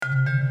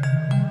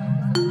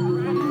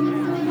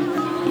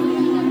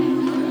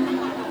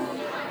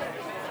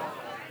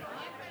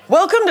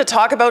Welcome to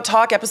Talk About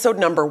Talk episode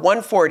number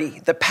 140,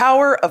 The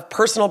Power of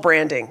Personal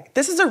Branding.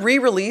 This is a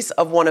re-release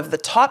of one of the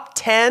top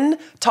 10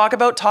 Talk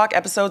About Talk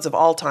episodes of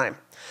all time.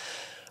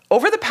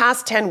 Over the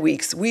past 10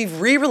 weeks, we've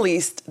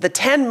re-released the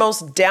 10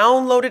 most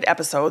downloaded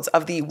episodes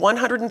of the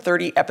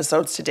 130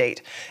 episodes to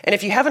date. And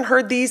if you haven't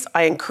heard these,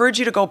 I encourage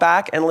you to go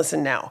back and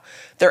listen now.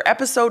 They're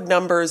episode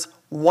numbers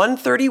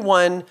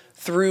 131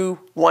 through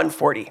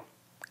 140.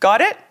 Got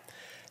it?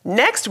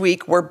 Next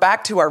week, we're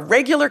back to our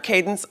regular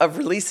cadence of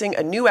releasing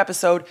a new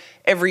episode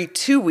every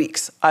 2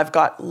 weeks. I've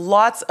got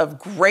lots of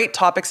great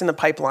topics in the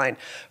pipeline,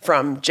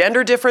 from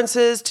gender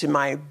differences to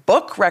my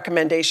book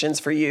recommendations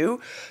for you,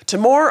 to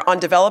more on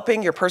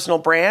developing your personal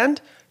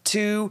brand,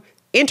 to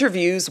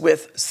interviews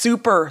with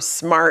super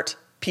smart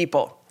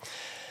people.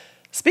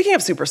 Speaking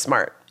of super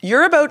smart,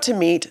 you're about to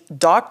meet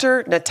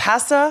Dr.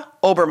 Natasha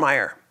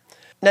Obermeier.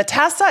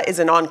 Natasha is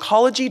an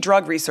oncology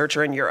drug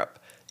researcher in Europe.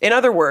 In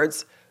other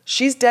words,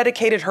 she's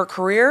dedicated her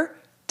career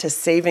to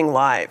saving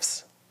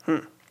lives.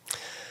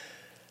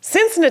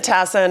 Since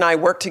Natasha and I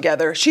worked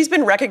together, she's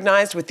been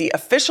recognized with the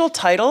official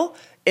title,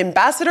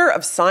 Ambassador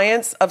of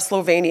Science of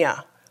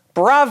Slovenia.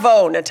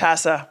 Bravo,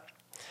 Natasha.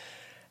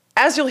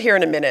 As you'll hear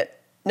in a minute,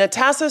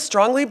 Natasha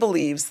strongly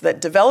believes that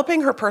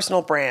developing her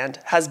personal brand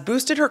has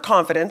boosted her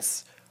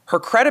confidence, her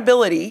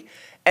credibility,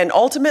 and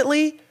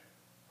ultimately,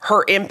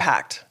 her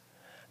impact.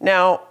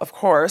 Now, of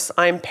course,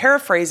 I'm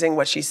paraphrasing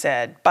what she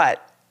said,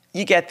 but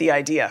you get the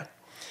idea.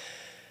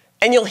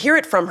 And you'll hear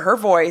it from her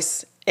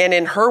voice and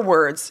in her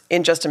words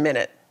in just a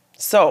minute.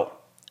 So,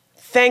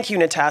 thank you,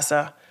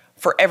 Natasha,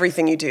 for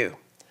everything you do.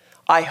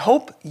 I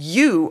hope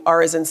you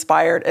are as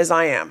inspired as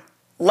I am.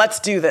 Let's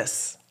do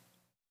this.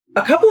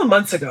 A couple of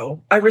months ago,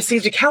 I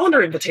received a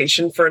calendar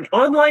invitation for an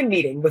online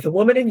meeting with a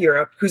woman in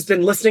Europe who's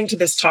been listening to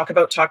this Talk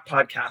About Talk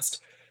podcast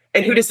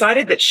and who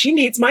decided that she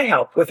needs my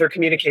help with her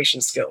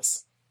communication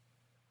skills.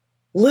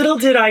 Little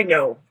did I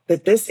know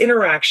that this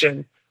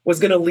interaction was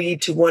going to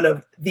lead to one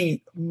of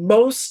the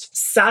most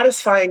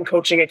satisfying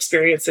coaching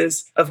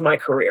experiences of my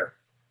career.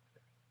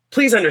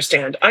 Please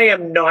understand, I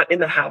am not in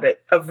the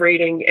habit of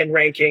rating and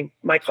ranking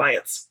my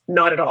clients,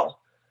 not at all.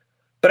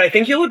 But I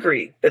think you'll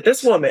agree that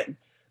this woman,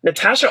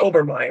 Natasha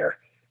Obermeier,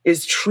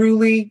 is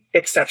truly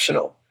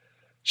exceptional.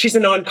 She's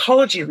an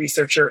oncology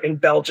researcher in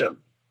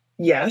Belgium.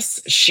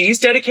 Yes, she's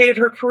dedicated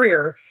her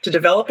career to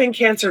developing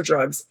cancer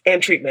drugs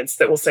and treatments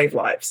that will save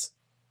lives.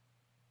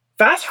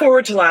 Fast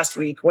forward to last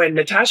week when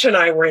Natasha and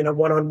I were in a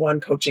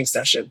one-on-one coaching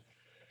session.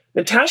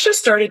 Natasha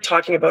started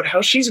talking about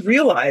how she's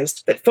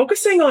realized that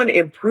focusing on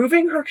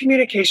improving her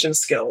communication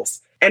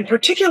skills, and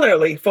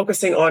particularly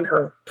focusing on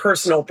her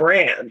personal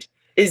brand,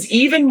 is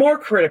even more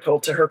critical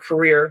to her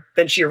career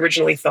than she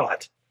originally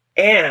thought.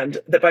 And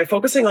that by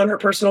focusing on her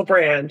personal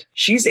brand,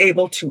 she's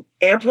able to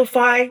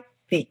amplify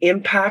the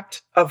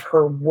impact of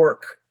her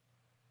work.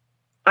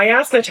 I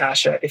asked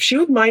Natasha if she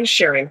would mind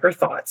sharing her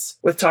thoughts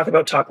with Talk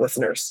About Talk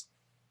listeners.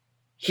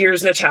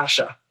 Here's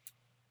Natasha.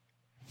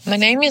 My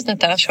name is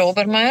Natasha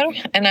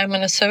Obermeier, and I'm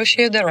an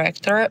associate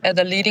director at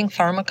a leading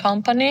pharma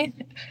company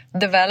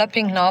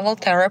developing novel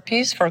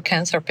therapies for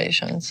cancer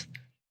patients.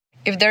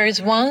 If there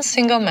is one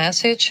single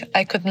message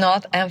I could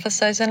not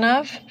emphasize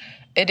enough,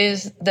 it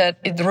is that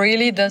it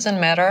really doesn't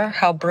matter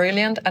how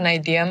brilliant an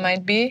idea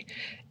might be,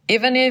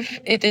 even if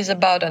it is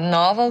about a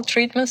novel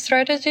treatment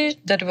strategy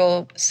that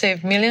will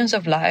save millions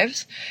of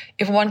lives,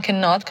 if one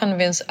cannot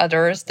convince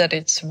others that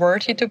it's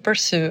worthy to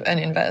pursue and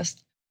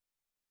invest.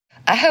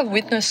 I have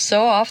witnessed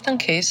so often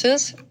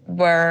cases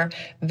where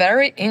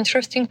very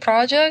interesting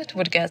project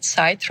would get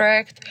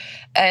sidetracked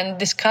and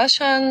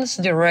discussions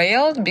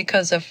derailed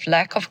because of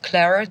lack of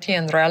clarity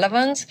and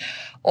relevance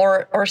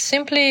or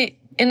simply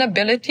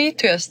inability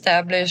to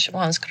establish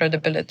one's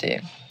credibility.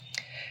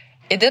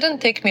 It didn't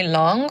take me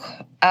long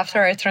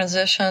after I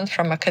transitioned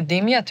from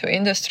academia to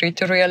industry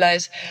to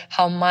realize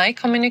how my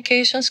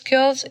communication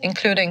skills,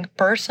 including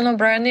personal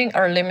branding,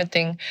 are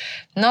limiting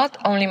not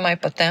only my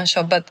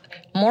potential, but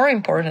more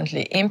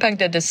importantly, impact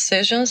the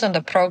decisions on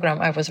the program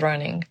I was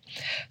running.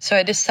 So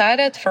I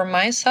decided for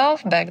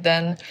myself back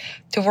then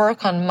to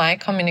work on my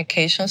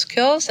communication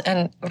skills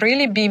and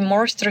really be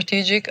more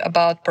strategic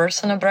about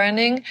personal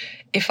branding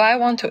if I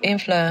want to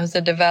influence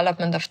the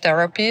development of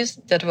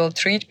therapies that will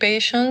treat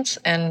patients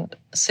and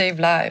save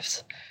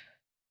lives.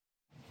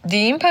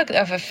 The impact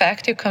of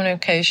effective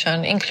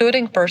communication,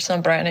 including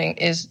personal branding,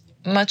 is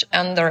much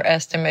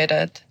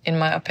underestimated, in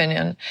my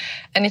opinion.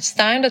 And it's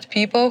time that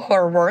people who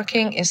are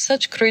working in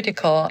such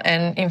critical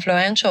and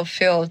influential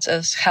fields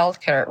as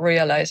healthcare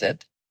realize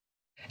it.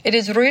 It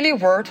is really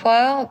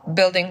worthwhile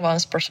building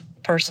one's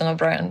personal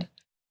brand.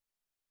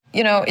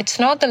 You know, it's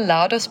not the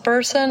loudest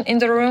person in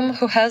the room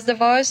who has the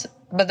voice,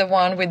 but the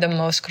one with the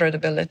most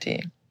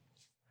credibility.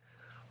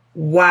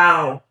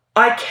 Wow.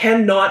 I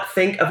cannot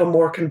think of a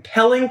more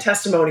compelling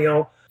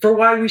testimonial for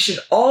why we should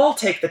all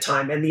take the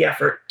time and the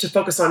effort to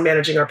focus on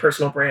managing our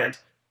personal brand.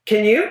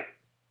 Can you?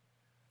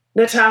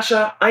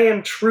 Natasha, I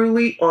am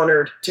truly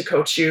honored to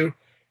coach you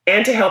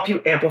and to help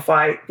you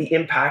amplify the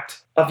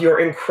impact of your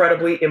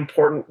incredibly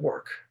important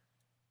work.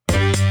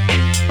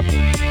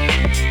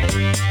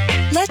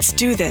 Let's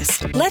do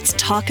this. Let's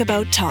talk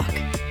about talk.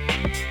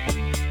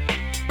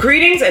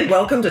 Greetings and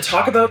welcome to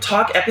Talk About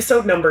Talk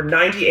episode number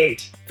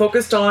 98,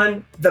 focused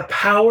on the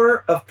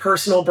power of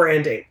personal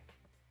branding.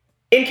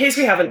 In case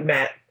we haven't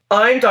met,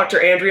 I'm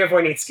Dr. Andrea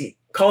Wojnicki.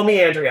 Call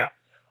me Andrea.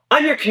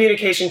 I'm your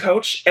communication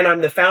coach and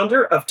I'm the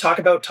founder of Talk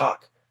About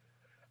Talk.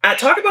 At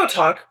Talk About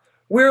Talk,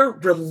 we're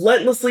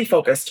relentlessly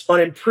focused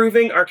on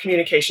improving our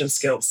communication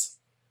skills.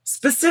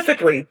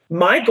 Specifically,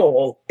 my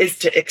goal is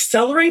to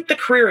accelerate the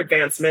career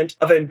advancement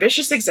of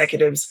ambitious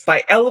executives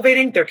by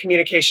elevating their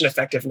communication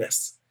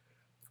effectiveness.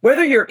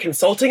 Whether you're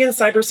consulting in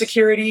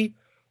cybersecurity,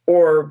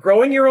 or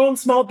growing your own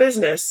small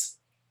business,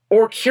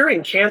 or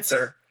curing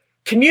cancer,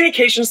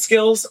 communication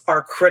skills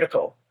are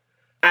critical.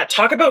 At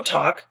Talk About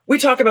Talk, we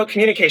talk about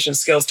communication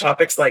skills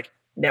topics like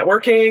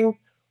networking,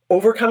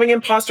 overcoming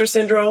imposter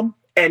syndrome,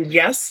 and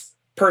yes,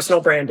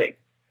 personal branding.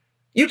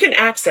 You can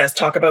access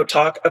Talk About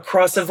Talk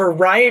across a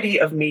variety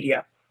of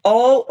media,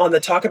 all on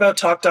the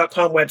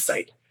talkabouttalk.com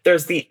website.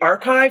 There's the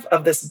archive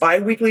of this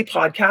bi-weekly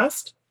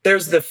podcast.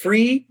 There's the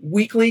free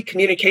weekly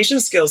communication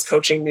skills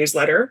coaching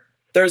newsletter.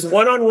 There's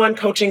one-on-one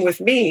coaching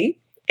with me,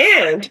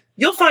 and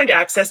you'll find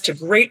access to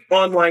great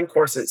online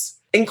courses,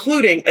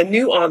 including a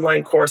new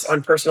online course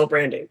on personal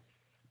branding.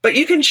 But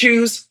you can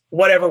choose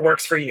whatever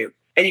works for you,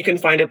 and you can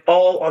find it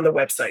all on the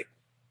website.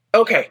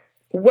 Okay.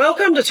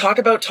 Welcome to Talk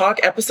About Talk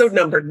episode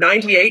number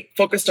 98,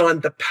 focused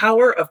on the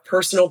power of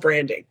personal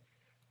branding.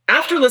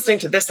 After listening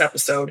to this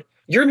episode,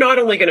 you're not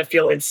only going to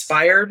feel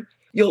inspired,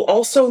 you'll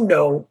also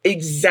know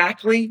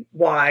exactly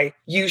why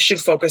you should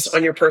focus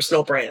on your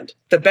personal brand,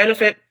 the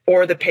benefit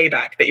or the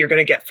payback that you're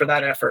going to get for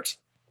that effort.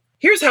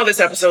 Here's how this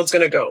episode's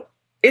going to go.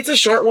 It's a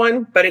short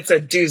one, but it's a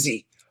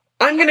doozy.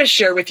 I'm going to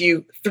share with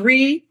you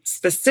 3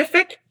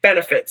 specific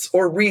benefits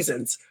or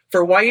reasons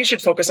for why you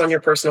should focus on your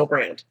personal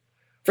brand.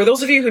 For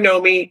those of you who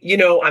know me, you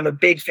know I'm a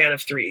big fan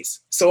of 3s.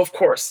 So of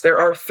course, there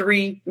are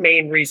 3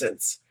 main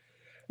reasons.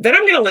 Then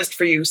I'm going to list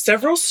for you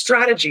several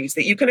strategies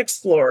that you can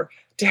explore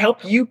to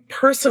help you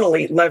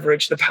personally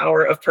leverage the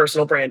power of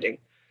personal branding.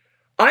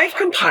 I've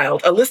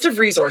compiled a list of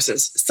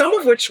resources, some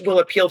of which will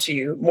appeal to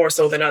you more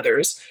so than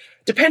others,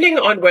 depending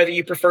on whether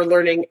you prefer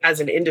learning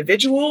as an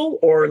individual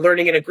or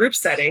learning in a group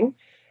setting,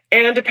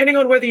 and depending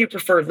on whether you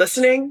prefer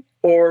listening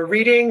or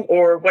reading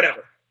or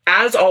whatever.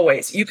 As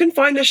always, you can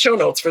find the show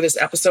notes for this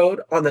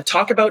episode on the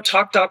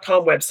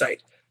talkabouttalk.com website.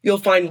 You'll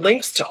find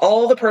links to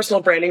all the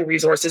personal branding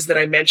resources that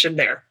I mentioned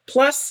there,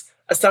 plus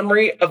a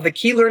summary of the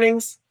key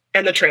learnings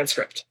and the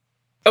transcript.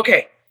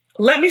 Okay,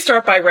 let me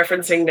start by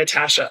referencing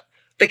Natasha,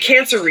 the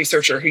cancer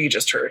researcher who you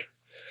just heard.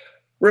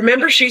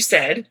 Remember she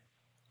said,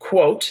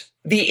 quote,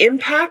 "The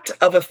impact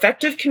of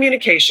effective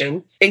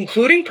communication,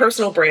 including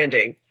personal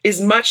branding,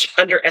 is much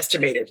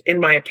underestimated, in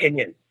my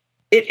opinion.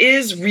 It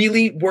is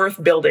really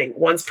worth building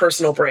one's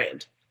personal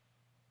brand."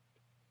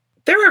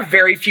 There are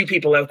very few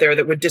people out there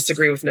that would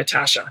disagree with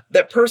Natasha,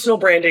 that personal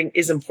branding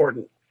is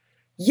important.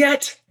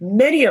 Yet,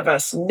 many of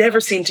us never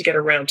seem to get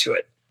around to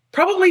it,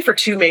 probably for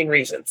 2 main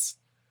reasons.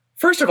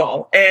 First of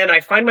all, and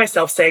I find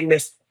myself saying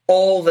this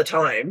all the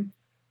time,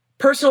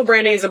 personal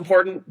branding is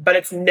important, but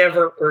it's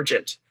never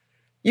urgent.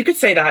 You could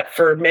say that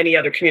for many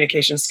other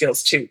communication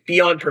skills too,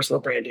 beyond personal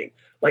branding,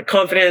 like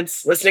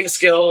confidence, listening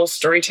skills,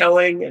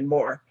 storytelling, and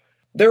more.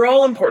 They're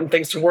all important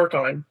things to work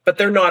on, but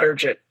they're not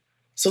urgent.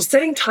 So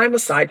setting time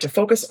aside to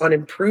focus on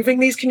improving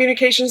these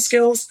communication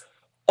skills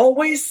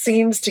always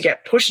seems to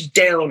get pushed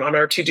down on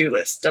our to-do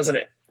list, doesn't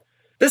it?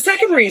 The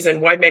second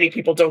reason why many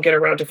people don't get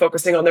around to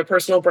focusing on their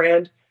personal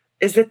brand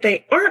is that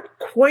they aren't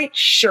quite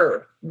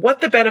sure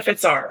what the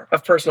benefits are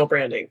of personal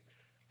branding.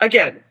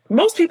 Again,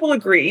 most people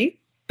agree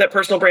that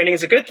personal branding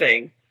is a good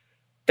thing,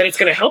 that it's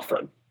going to help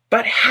them.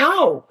 But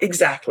how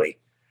exactly?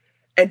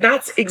 And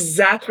that's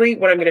exactly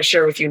what I'm going to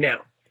share with you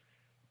now.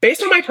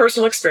 Based on my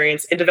personal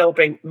experience in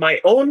developing my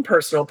own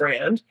personal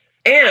brand,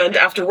 and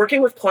after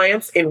working with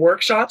clients in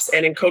workshops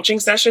and in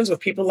coaching sessions with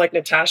people like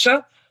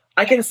Natasha,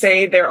 I can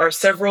say there are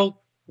several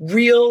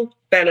real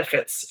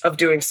benefits of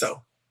doing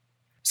so.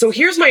 So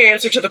here's my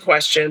answer to the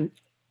question,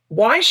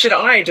 why should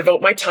I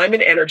devote my time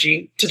and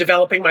energy to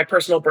developing my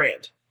personal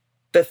brand?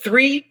 The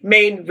 3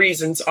 main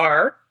reasons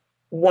are,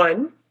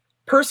 1,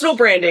 personal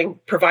branding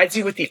provides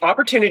you with the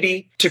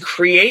opportunity to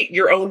create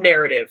your own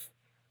narrative.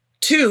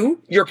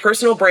 2, your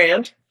personal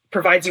brand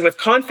provides you with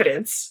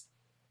confidence.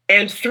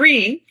 And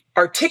 3,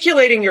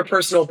 articulating your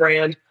personal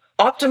brand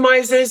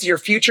optimizes your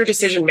future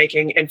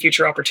decision-making and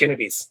future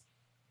opportunities.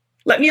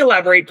 Let me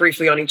elaborate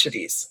briefly on each of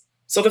these.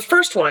 So the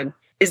first one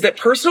is that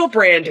personal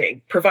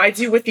branding provides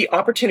you with the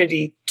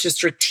opportunity to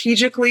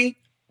strategically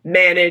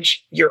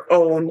manage your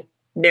own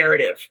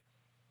narrative.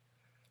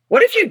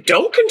 What if you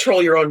don't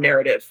control your own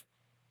narrative?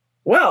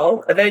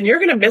 Well, then you're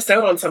going to miss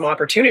out on some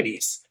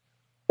opportunities.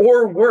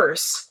 Or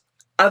worse,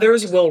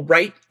 others will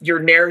write your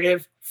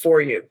narrative for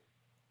you.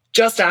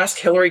 Just ask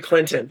Hillary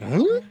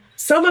Clinton.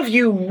 Some of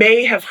you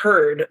may have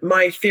heard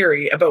my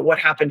theory about what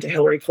happened to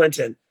Hillary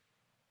Clinton.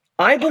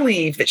 I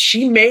believe that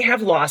she may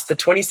have lost the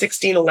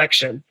 2016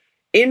 election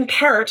in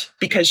part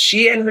because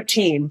she and her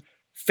team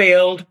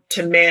failed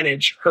to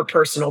manage her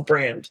personal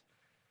brand.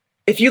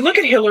 If you look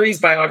at Hillary's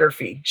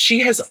biography, she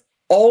has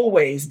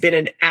always been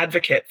an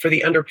advocate for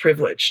the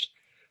underprivileged.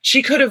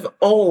 She could have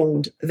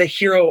owned the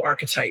hero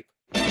archetype.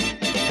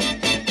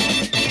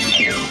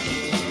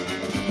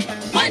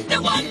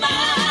 Wonder Woman!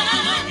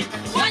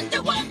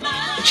 Wonder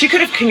Woman! She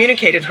could have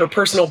communicated her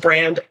personal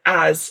brand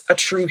as a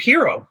true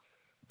hero,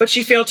 but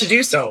she failed to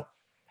do so.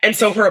 And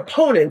so her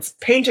opponents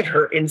painted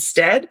her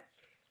instead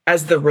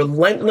as the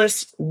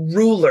relentless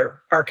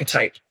ruler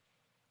archetype.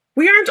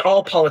 We aren't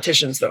all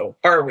politicians, though,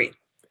 are we?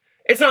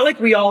 It's not like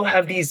we all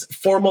have these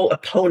formal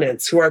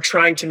opponents who are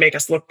trying to make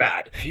us look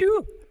bad.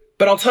 Phew.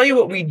 But I'll tell you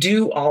what we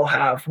do all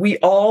have. We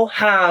all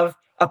have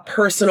a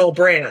personal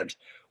brand,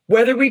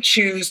 whether we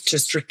choose to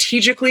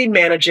strategically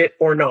manage it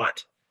or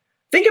not.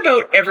 Think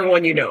about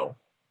everyone you know,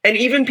 and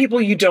even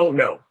people you don't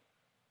know.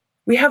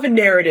 We have a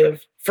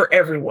narrative for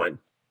everyone.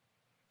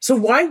 So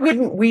why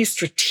wouldn't we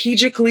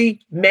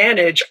strategically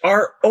manage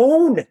our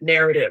own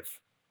narrative?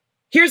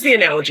 Here's the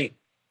analogy.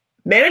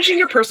 Managing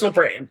your personal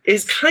brand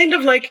is kind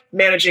of like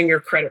managing your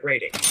credit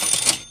rating.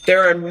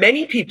 There are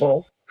many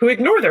people who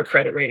ignore their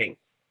credit rating,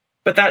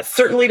 but that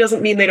certainly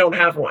doesn't mean they don't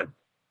have one.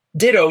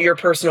 Ditto your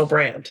personal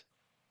brand.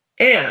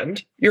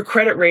 And your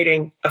credit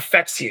rating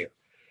affects you.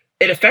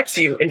 It affects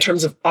you in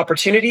terms of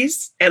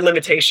opportunities and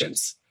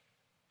limitations,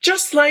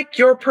 just like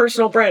your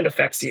personal brand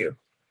affects you.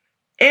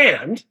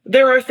 And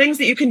there are things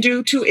that you can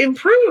do to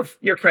improve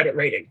your credit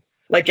rating,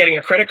 like getting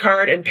a credit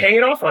card and paying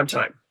it off on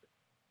time.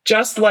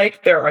 Just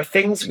like there are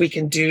things we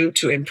can do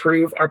to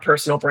improve our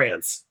personal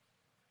brands.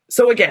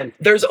 So again,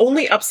 there's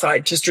only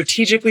upside to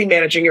strategically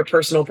managing your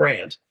personal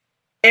brand.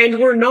 And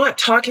we're not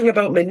talking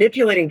about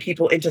manipulating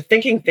people into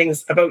thinking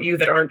things about you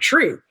that aren't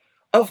true.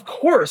 Of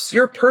course,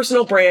 your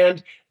personal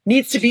brand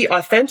needs to be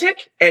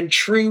authentic and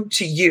true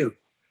to you.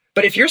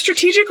 But if you're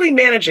strategically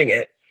managing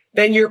it,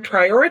 then you're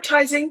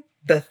prioritizing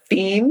the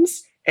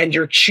themes and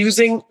you're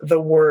choosing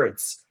the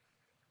words.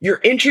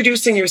 You're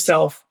introducing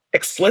yourself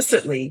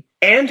explicitly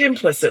and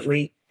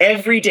implicitly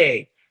every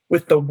day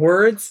with the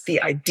words,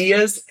 the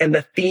ideas, and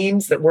the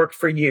themes that work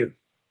for you.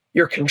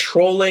 You're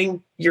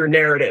controlling your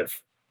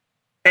narrative.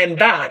 And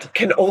that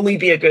can only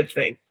be a good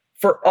thing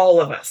for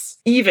all of us,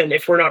 even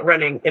if we're not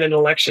running in an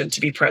election to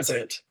be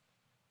president.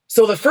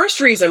 So the first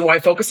reason why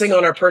focusing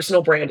on our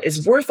personal brand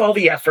is worth all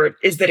the effort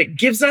is that it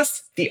gives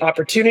us the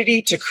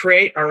opportunity to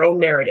create our own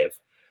narrative.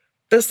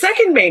 The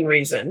second main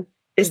reason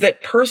is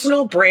that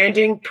personal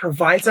branding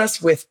provides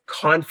us with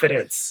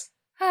confidence.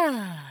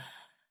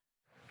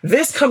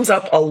 This comes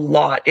up a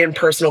lot in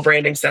personal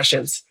branding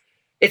sessions.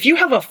 If you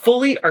have a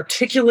fully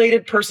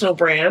articulated personal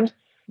brand,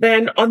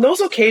 then on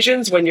those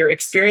occasions when you're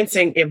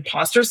experiencing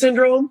imposter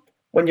syndrome,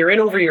 when you're in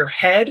over your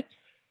head,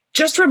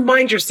 just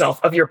remind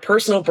yourself of your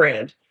personal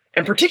brand,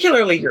 and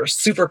particularly your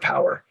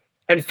superpower,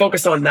 and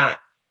focus on that.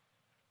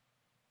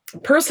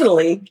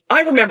 Personally,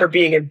 I remember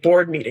being in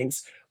board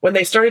meetings when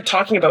they started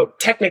talking about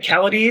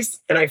technicalities,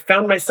 and I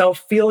found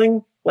myself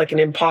feeling like an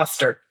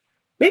imposter.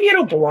 Maybe I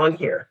don't belong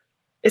here.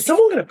 Is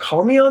someone going to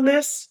call me on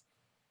this?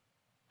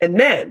 And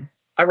then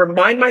I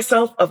remind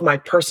myself of my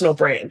personal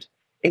brand,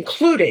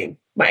 including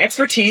my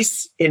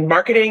expertise in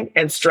marketing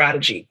and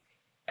strategy.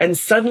 And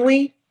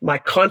suddenly my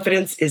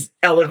confidence is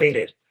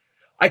elevated.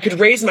 I could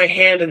raise my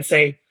hand and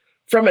say,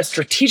 from a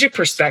strategic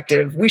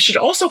perspective, we should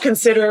also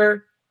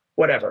consider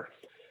whatever.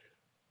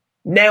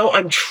 Now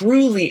I'm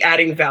truly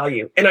adding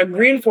value and I'm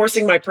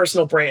reinforcing my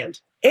personal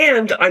brand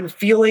and I'm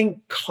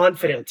feeling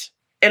confident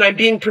and I'm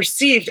being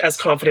perceived as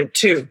confident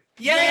too.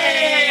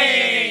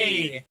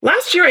 Yay!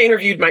 Last year, I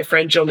interviewed my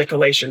friend Jill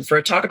Nicolation for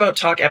a Talk About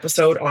Talk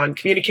episode on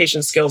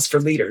communication skills for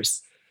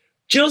leaders.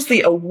 Jill's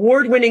the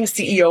award-winning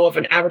CEO of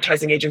an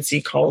advertising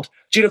agency called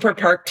Juniper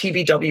Park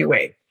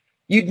TBWA.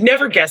 You'd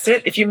never guess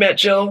it if you met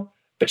Jill,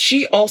 but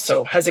she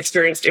also has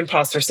experienced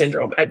imposter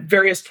syndrome at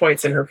various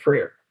points in her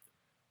career.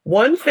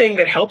 One thing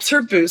that helps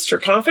her boost her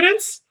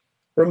confidence,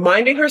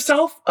 reminding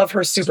herself of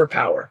her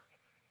superpower.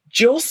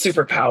 Jill's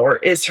superpower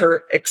is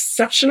her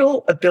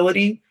exceptional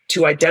ability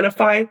to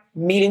identify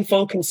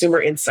meaningful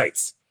consumer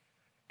insights.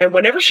 And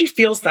whenever she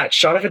feels that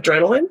shot of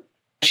adrenaline,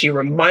 she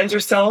reminds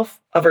herself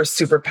of her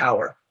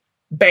superpower.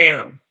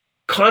 Bam!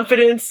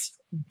 Confidence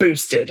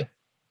boosted.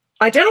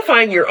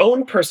 Identifying your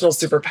own personal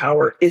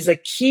superpower is a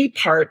key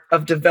part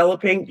of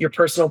developing your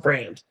personal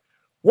brand.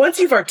 Once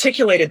you've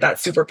articulated that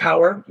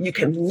superpower, you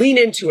can lean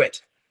into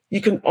it.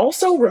 You can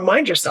also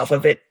remind yourself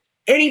of it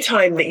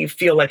anytime that you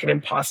feel like an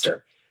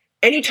imposter,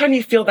 anytime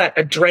you feel that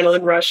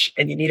adrenaline rush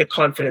and you need a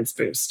confidence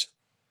boost.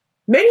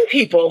 Many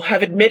people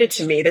have admitted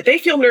to me that they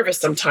feel nervous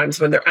sometimes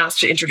when they're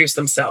asked to introduce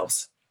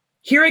themselves.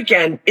 Here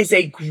again is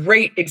a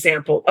great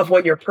example of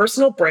when your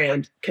personal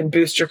brand can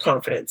boost your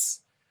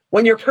confidence.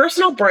 When your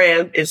personal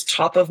brand is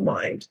top of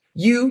mind,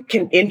 you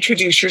can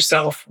introduce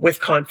yourself with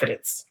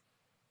confidence.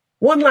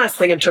 One last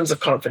thing in terms of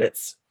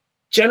confidence.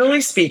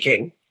 Generally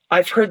speaking,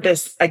 I've heard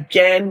this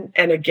again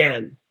and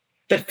again,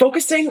 that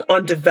focusing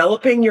on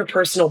developing your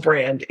personal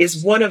brand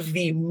is one of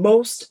the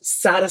most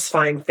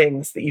satisfying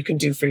things that you can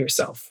do for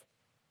yourself.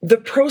 The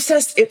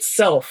process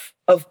itself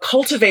of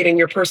cultivating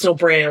your personal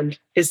brand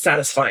is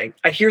satisfying.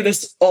 I hear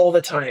this all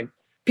the time.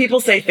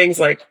 People say things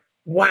like,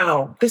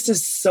 wow, this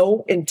is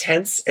so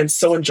intense and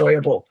so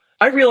enjoyable.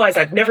 I realize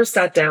I've never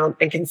sat down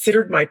and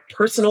considered my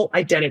personal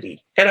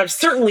identity, and I've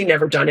certainly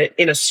never done it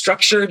in a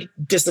structured,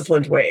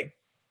 disciplined way.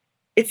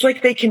 It's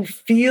like they can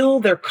feel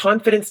their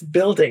confidence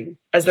building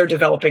as they're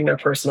developing their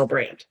personal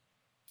brand.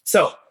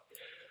 So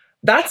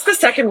that's the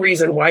second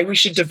reason why we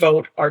should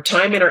devote our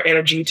time and our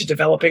energy to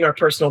developing our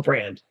personal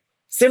brand.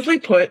 Simply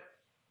put,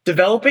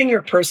 developing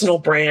your personal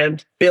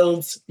brand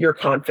builds your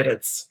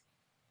confidence.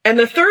 And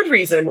the third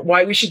reason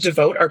why we should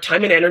devote our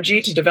time and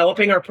energy to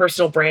developing our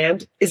personal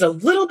brand is a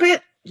little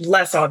bit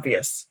less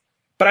obvious,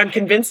 but I'm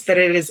convinced that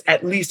it is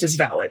at least as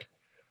valid.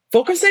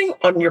 Focusing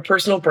on your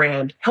personal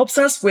brand helps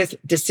us with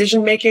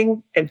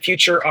decision-making and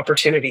future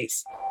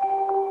opportunities.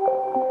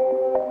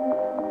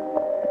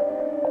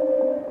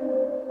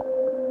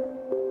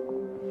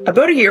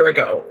 About a year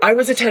ago, I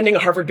was attending a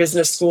Harvard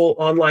Business School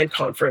online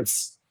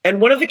conference, and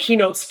one of the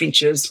keynote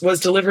speeches was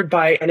delivered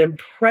by an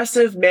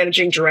impressive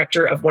managing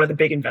director of one of the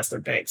big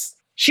investment banks.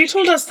 She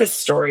told us this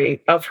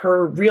story of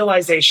her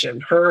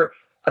realization, her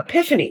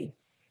epiphany,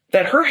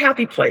 that her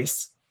happy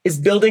place is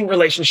building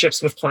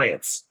relationships with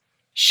clients.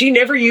 She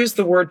never used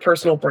the word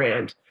personal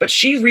brand, but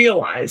she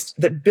realized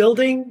that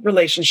building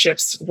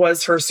relationships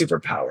was her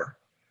superpower.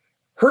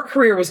 Her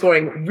career was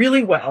going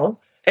really well,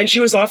 and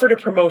she was offered a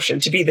promotion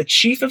to be the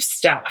chief of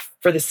staff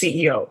for the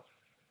CEO.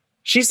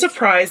 She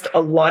surprised a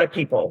lot of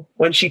people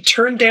when she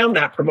turned down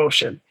that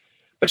promotion,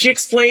 but she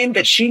explained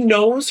that she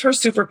knows her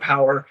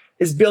superpower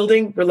is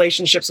building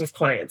relationships with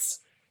clients.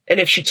 And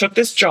if she took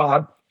this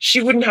job,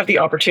 she wouldn't have the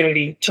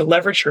opportunity to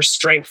leverage her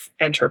strength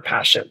and her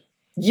passion.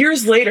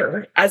 Years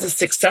later, as a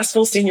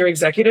successful senior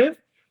executive,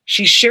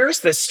 she shares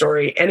this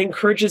story and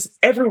encourages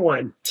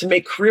everyone to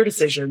make career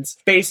decisions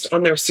based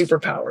on their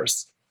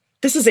superpowers.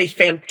 This is a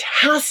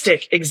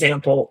fantastic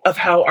example of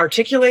how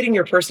articulating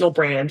your personal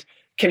brand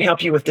can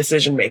help you with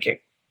decision making.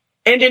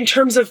 And in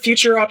terms of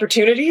future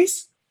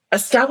opportunities,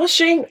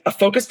 establishing a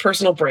focused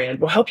personal brand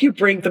will help you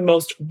bring the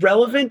most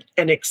relevant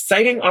and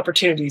exciting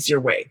opportunities your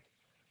way.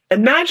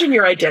 Imagine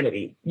your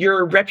identity,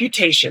 your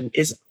reputation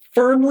is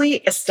firmly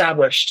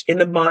established in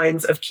the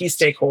minds of key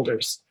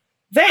stakeholders.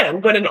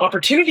 Then, when an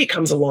opportunity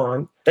comes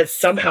along that's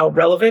somehow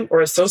relevant or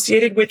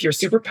associated with your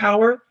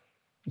superpower,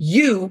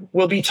 you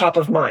will be top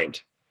of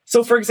mind.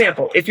 So, for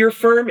example, if your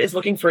firm is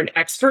looking for an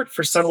expert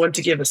for someone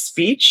to give a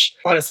speech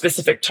on a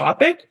specific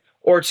topic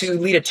or to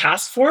lead a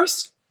task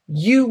force,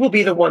 you will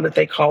be the one that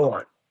they call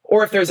on.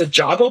 Or if there's a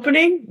job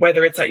opening,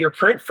 whether it's at your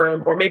current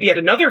firm or maybe at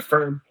another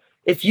firm,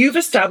 if you've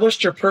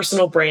established your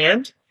personal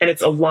brand and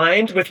it's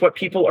aligned with what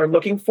people are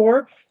looking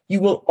for, you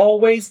will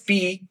always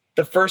be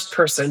the first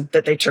person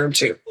that they turn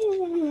to.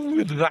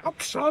 Ooh,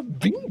 that's a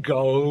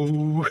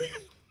bingo.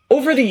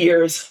 Over the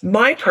years,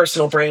 my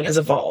personal brand has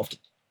evolved,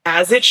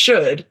 as it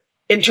should,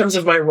 in terms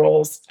of my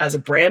roles as a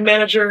brand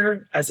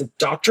manager, as a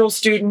doctoral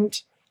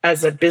student,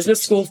 as a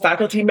business school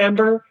faculty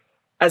member,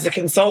 as a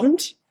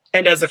consultant,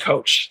 and as a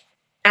coach.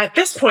 At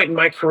this point in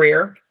my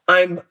career,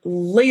 I'm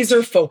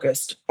laser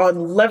focused on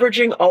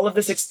leveraging all of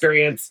this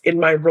experience in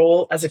my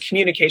role as a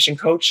communication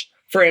coach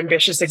for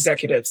ambitious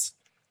executives.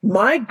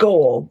 My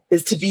goal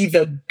is to be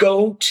the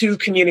go-to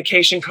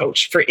communication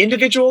coach for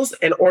individuals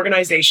and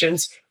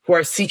organizations who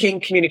are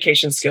seeking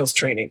communication skills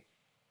training.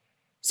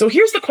 So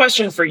here's the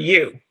question for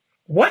you.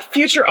 What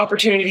future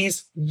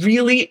opportunities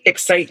really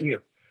excite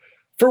you?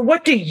 For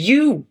what do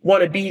you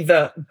want to be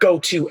the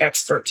go-to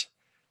expert?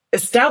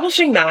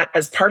 Establishing that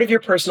as part of your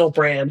personal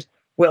brand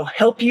will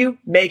help you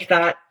make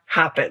that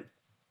happen.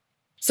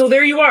 So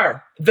there you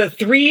are, the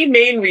 3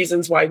 main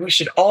reasons why we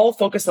should all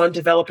focus on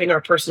developing our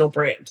personal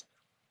brand.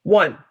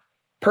 1,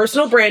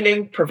 personal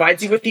branding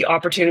provides you with the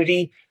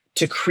opportunity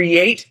to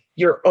create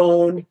your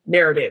own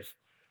narrative.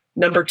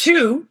 Number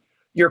 2,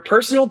 your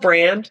personal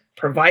brand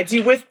provides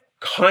you with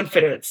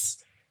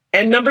confidence.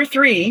 And number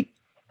 3,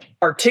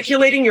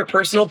 articulating your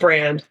personal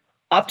brand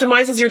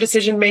optimizes your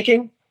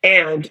decision-making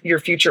and your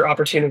future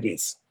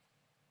opportunities.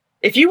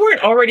 If you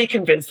weren't already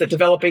convinced that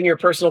developing your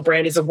personal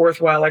brand is a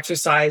worthwhile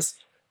exercise,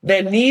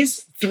 then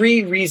these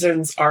 3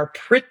 reasons are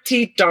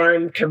pretty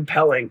darn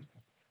compelling.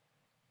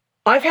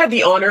 I've had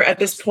the honor at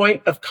this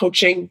point of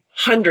coaching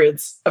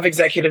hundreds of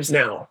executives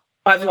now.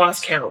 I've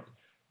lost count,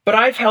 but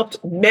I've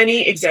helped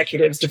many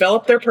executives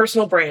develop their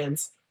personal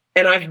brands,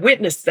 and I've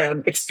witnessed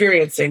them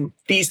experiencing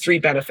these 3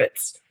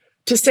 benefits.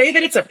 To say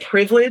that it's a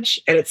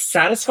privilege and it's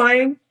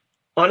satisfying,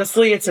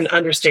 honestly, it's an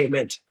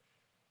understatement.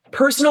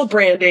 Personal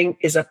branding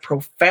is a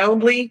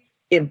profoundly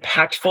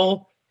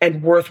impactful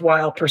and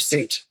worthwhile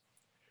pursuit.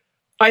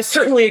 I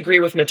certainly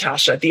agree with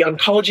Natasha, the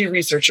oncology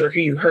researcher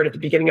who you heard at the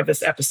beginning of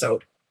this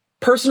episode.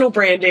 Personal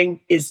branding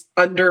is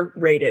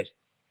underrated.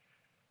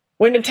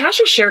 When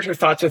Natasha shared her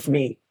thoughts with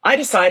me, I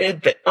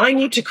decided that I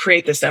need to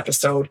create this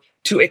episode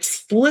to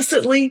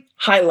explicitly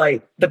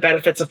highlight the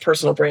benefits of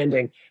personal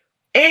branding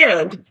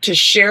and to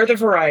share the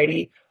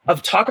variety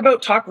of Talk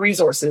About Talk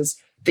resources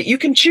that you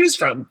can choose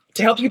from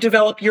to help you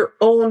develop your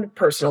own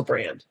personal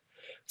brand.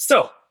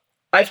 So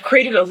I've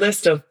created a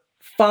list of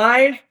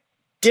 5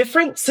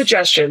 different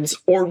suggestions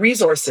or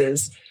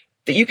resources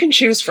that you can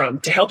choose from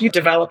to help you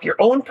develop your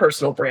own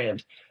personal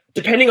brand,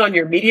 depending on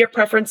your media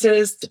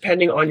preferences,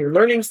 depending on your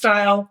learning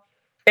style,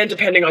 and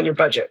depending on your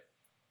budget.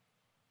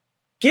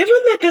 Given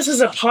that this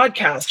is a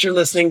podcast you're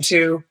listening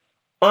to,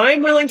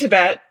 I'm willing to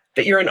bet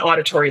that you're an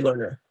auditory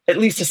learner, at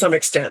least to some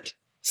extent.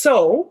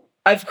 So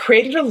I've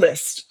created a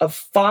list of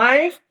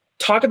 5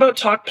 Talk About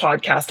Talk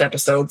podcast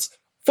episodes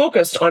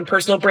focused on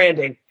personal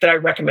branding that I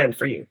recommend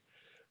for you.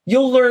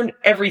 You'll learn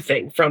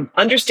everything from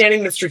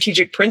understanding the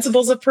strategic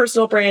principles of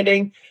personal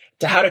branding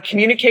to how to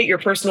communicate your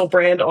personal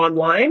brand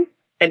online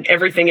and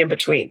everything in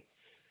between.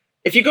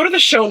 If you go to the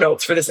show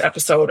notes for this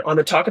episode on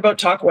the Talk About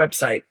Talk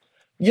website,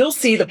 you'll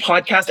see the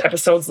podcast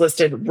episodes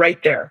listed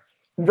right there,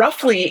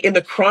 roughly in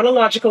the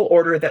chronological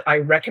order that I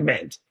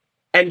recommend.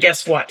 And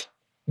guess what?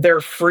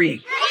 They're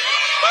free.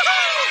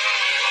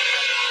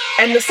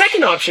 And the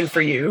second option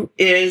for you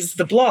is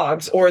the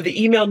blogs or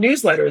the email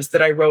newsletters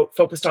that I wrote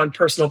focused on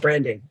personal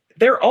branding.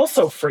 They're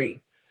also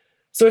free.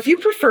 So if you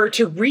prefer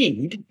to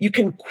read, you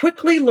can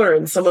quickly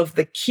learn some of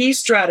the key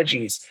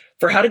strategies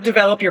for how to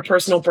develop your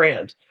personal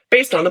brand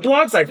based on the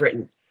blogs I've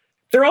written.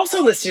 They're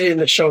also listed in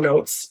the show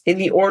notes in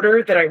the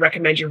order that I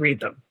recommend you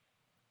read them.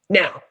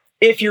 Now,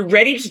 if you're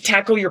ready to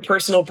tackle your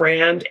personal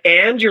brand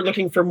and you're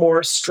looking for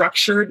more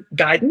structured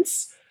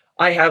guidance,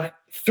 I have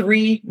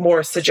 3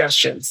 more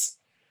suggestions.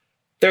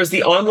 There's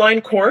the online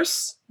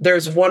course,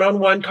 there's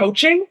one-on-one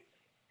coaching,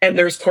 and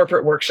there's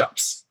corporate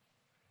workshops.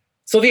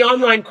 So the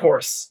online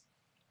course,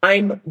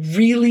 I'm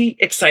really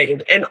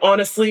excited and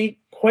honestly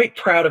quite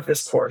proud of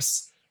this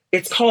course.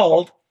 It's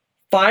called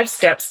 5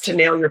 Steps to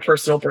Nail Your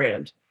Personal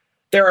Brand.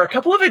 There are a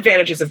couple of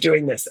advantages of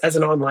doing this as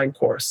an online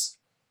course.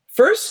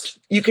 First,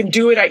 you can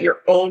do it at your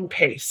own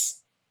pace.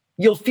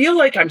 You'll feel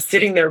like I'm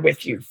sitting there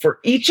with you for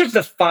each of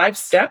the 5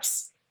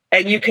 steps,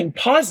 and you can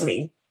pause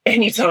me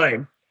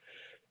anytime.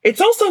 It's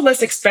also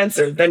less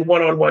expensive than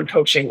one-on-one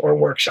coaching or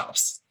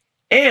workshops.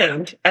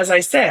 And as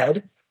I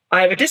said,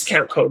 I have a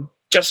discount code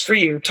just for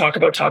you, Talk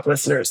About Talk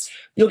listeners.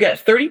 You'll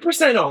get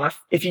 30%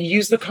 off if you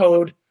use the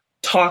code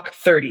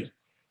TALK30.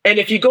 And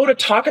if you go to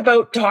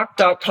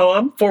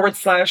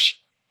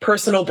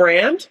talkabouttalk.com/personal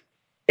brand,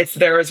 it's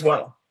there as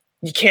well.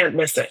 You can't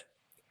miss it.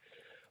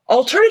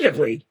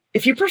 Alternatively,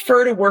 if you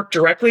prefer to work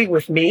directly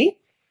with me,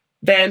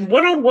 then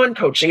one-on-one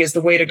coaching is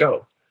the way to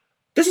go.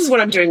 This is what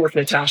I'm doing with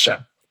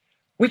Natasha.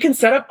 We can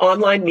set up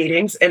online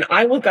meetings and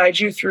I will guide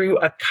you through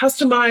a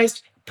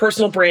customized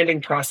personal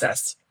branding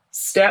process,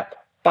 step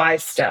by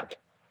step.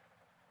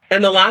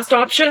 And the last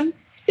option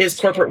is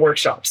corporate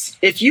workshops.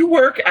 If you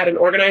work at an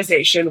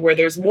organization where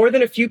there's more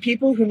than a few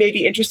people who may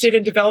be interested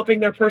in developing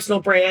their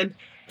personal brand,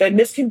 then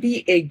this can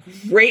be a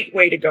great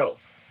way to go.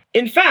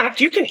 In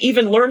fact, you can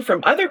even learn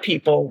from other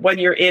people when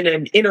you're in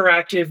an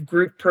interactive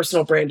group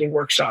personal branding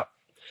workshop.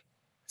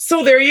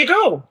 So there you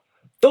go.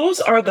 Those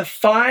are the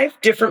 5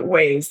 different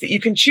ways that you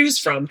can choose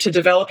from to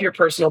develop your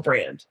personal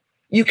brand.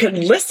 You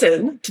can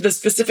listen to the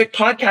specific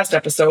podcast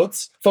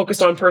episodes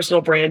focused on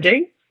personal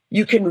branding.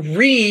 You can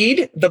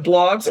read the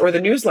blogs or the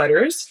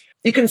newsletters.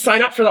 You can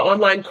sign up for the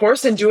online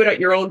course and do it at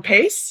your own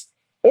pace.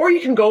 Or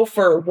you can go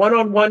for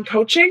one-on-one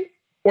coaching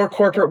or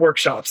corporate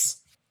workshops.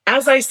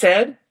 As I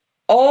said,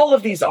 all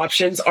of these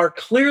options are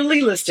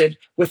clearly listed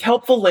with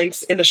helpful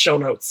links in the show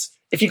notes.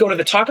 If you go to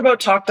the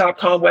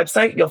talkabouttalk.com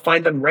website, you'll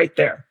find them right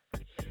there.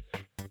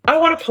 I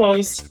want to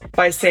close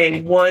by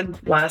saying one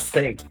last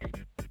thing.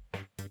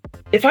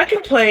 If I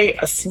can play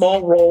a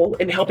small role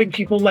in helping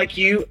people like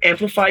you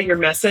amplify your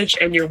message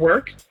and your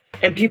work,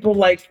 and people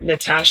like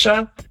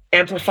Natasha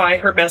amplify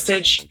her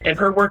message and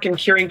her work in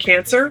curing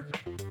cancer,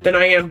 then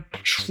I am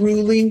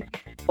truly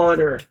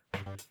honored.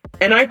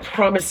 And I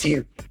promise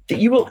you that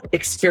you will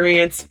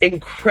experience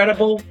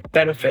incredible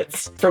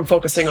benefits from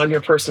focusing on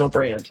your personal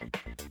brand.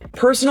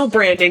 Personal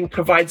branding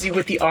provides you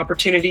with the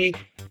opportunity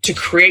to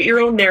create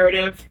your own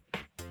narrative.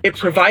 It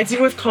provides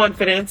you with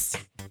confidence,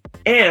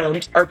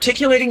 and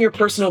articulating your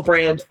personal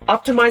brand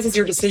optimizes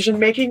your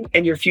decision-making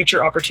and your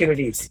future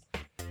opportunities.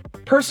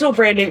 Personal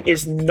branding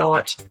is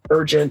not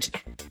urgent,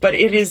 but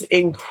it is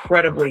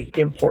incredibly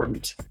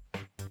important.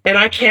 And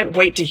I can't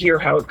wait to hear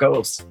how it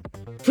goes.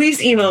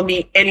 Please email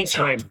me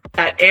anytime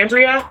at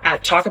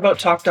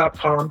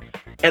andrea@talkabouttalk.com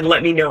and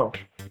let me know.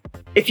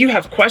 If you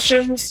have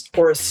questions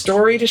or a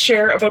story to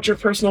share about your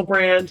personal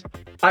brand,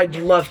 I'd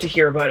love to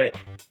hear about it.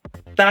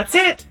 That's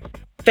it.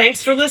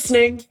 Thanks for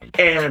listening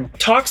and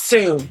talk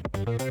soon.